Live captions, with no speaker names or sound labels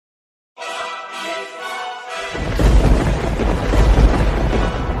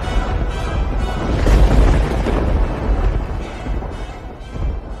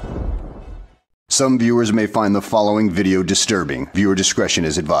Some viewers may find the following video disturbing. Viewer discretion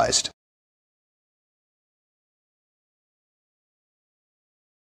is advised.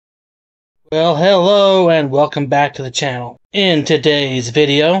 Well, hello and welcome back to the channel. In today's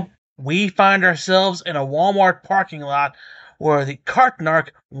video, we find ourselves in a Walmart parking lot where the cart narc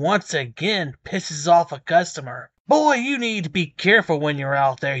once again pisses off a customer. Boy, you need to be careful when you're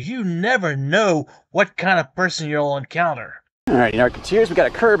out there. You never know what kind of person you'll encounter. Alright, narcoteers, we got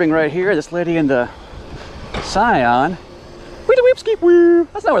a curbing right here. This lady in the Scion. Weedy weep skeep woo!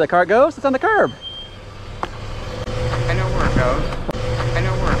 That's not where the cart goes, it's on the curb. I know where it goes. I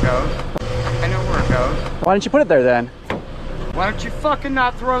know where it goes. I know where it goes. Why didn't you put it there then? Why don't you fucking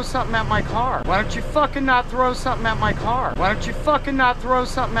not throw something at my car? Why don't you fucking not throw something at my car? Why don't you fucking not throw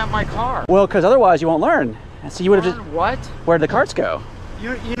something at my car? Well, because otherwise you won't learn. So you would have just... What? Where'd the carts go?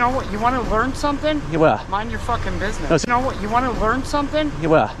 You know what? You want to learn something? You will. Mind your fucking business. No, you know what? You want to learn something?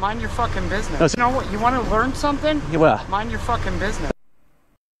 You will. Mind your fucking business. No, you know what? You want to learn something? You will. Mind your fucking business.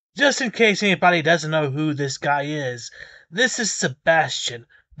 Just in case anybody doesn't know who this guy is, this is Sebastian,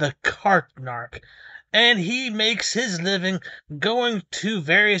 the cart narc. And he makes his living going to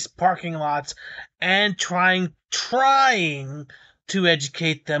various parking lots and trying to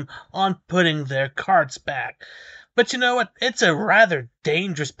educate them on putting their carts back. But you know what? It's a rather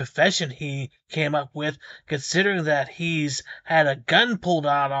dangerous profession he came up with, considering that he's had a gun pulled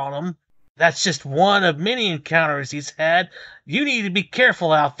out on him. That's just one of many encounters he's had. You need to be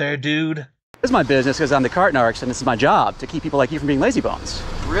careful out there, dude. This is my business because I'm the cart narc, and this is my job, to keep people like you from being lazy bones.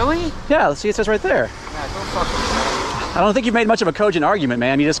 Really? Yeah, let's see, it says right there. Yeah, go fuck yourself. I don't think you've made much of a cogent argument,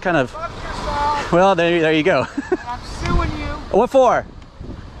 man. You just kind of... Fuck yourself. Well, there you go. And I'm suing you. What for?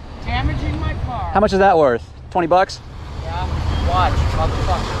 Damaging my car. How much is that worth? 20 bucks? Yeah, watch,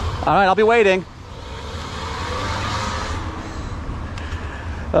 motherfucker. All right, I'll be waiting.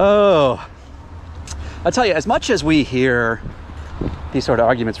 Oh, I'll tell you, as much as we hear these sort of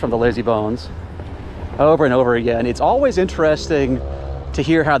arguments from the lazy bones over and over again, it's always interesting to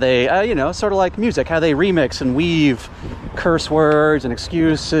hear how they, you know, sort of like music, how they remix and weave curse words and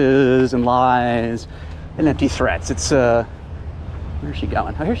excuses and lies and empty threats. It's, where's she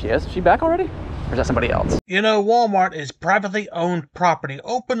going? Oh, here she is. Is she back already? Or is that somebody else? You know, Walmart is privately owned property,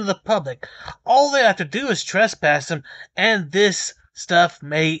 open to the public. All they have to do is trespass him, and this stuff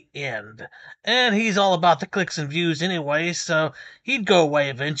may end. And he's all about the clicks and views anyway, so he'd go away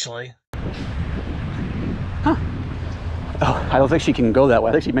eventually. Huh. Oh, I don't think she can go that way.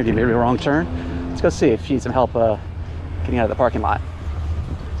 I think she maybe made a wrong turn. Let's go see if she needs some help getting out of the parking lot.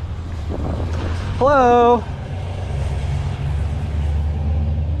 Hello.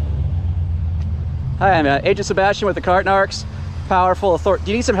 Hi, I'm Agent Sebastian with the Cart Narcs. Powerful authority.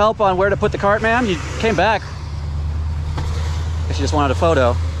 Do you need some help on where to put the cart, ma'am? You came back. She just wanted a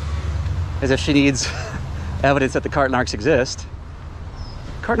photo, as if she needs evidence that the cart narcs exist.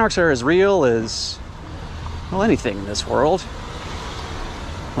 Cart narcs are as real as, well, anything in this world.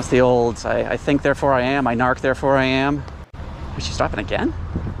 What's the old, I think therefore I am, I narc therefore I am. Is she stopping again?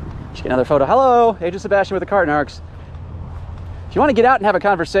 She get another photo. Hello, Agent Sebastian with the Cart Narcs. If you want to get out and have a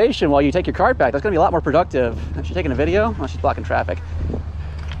conversation while you take your cart back, that's going to be a lot more productive. Is she taking a video? Oh, she's blocking traffic.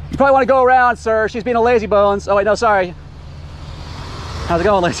 You probably want to go around, sir. She's being a lazy bones. Oh, wait, no, sorry. How's it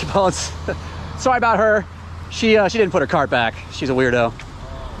going, lazy bones? Sorry about her. She didn't put her cart back. She's a weirdo.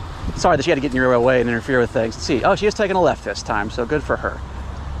 Sorry that she had to get in your way and interfere with things. Let's see. Oh, she is taking a left this time, so good for her.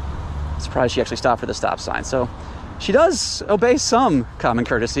 Surprised she actually stopped for the stop sign. So she does obey some common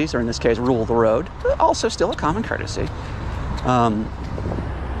courtesies, or in this case, rule of the road. But also still a common courtesy.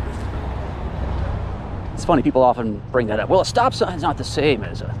 It's funny, people often bring that up. Well, a stop sign's not the same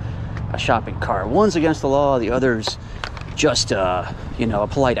as a shopping cart. One's against the law, the other's just, you know, a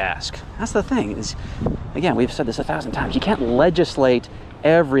polite ask. That's the thing. Is, again, we've said this 1,000 times. You can't legislate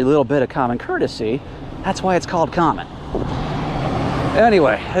every little bit of common courtesy. That's why it's called common.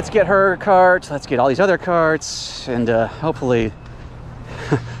 Anyway, let's get her cart. Let's get all these other carts. And hopefully,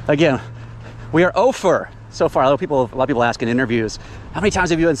 again, we are over so far. A lot of people ask in interviews, how many times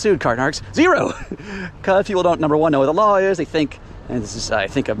have you been sued, cart narcs? 0! Because people don't, number one, know what the law is. They think, and this is, I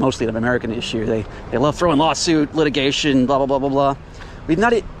think, mostly an American issue. They love throwing lawsuit, litigation, blah, blah, blah, blah, blah. We've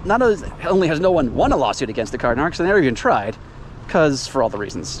not only has no one won a lawsuit against the cart narcs, they never even tried, because for all the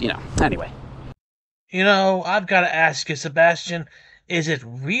reasons, you know. Anyway. You know, I've got to ask you, Sebastian, is it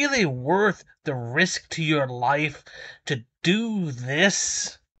really worth the risk to your life to do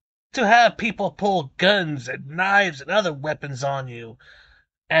this? To have people pull guns and knives and other weapons on you,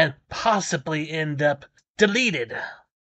 and possibly end up deleted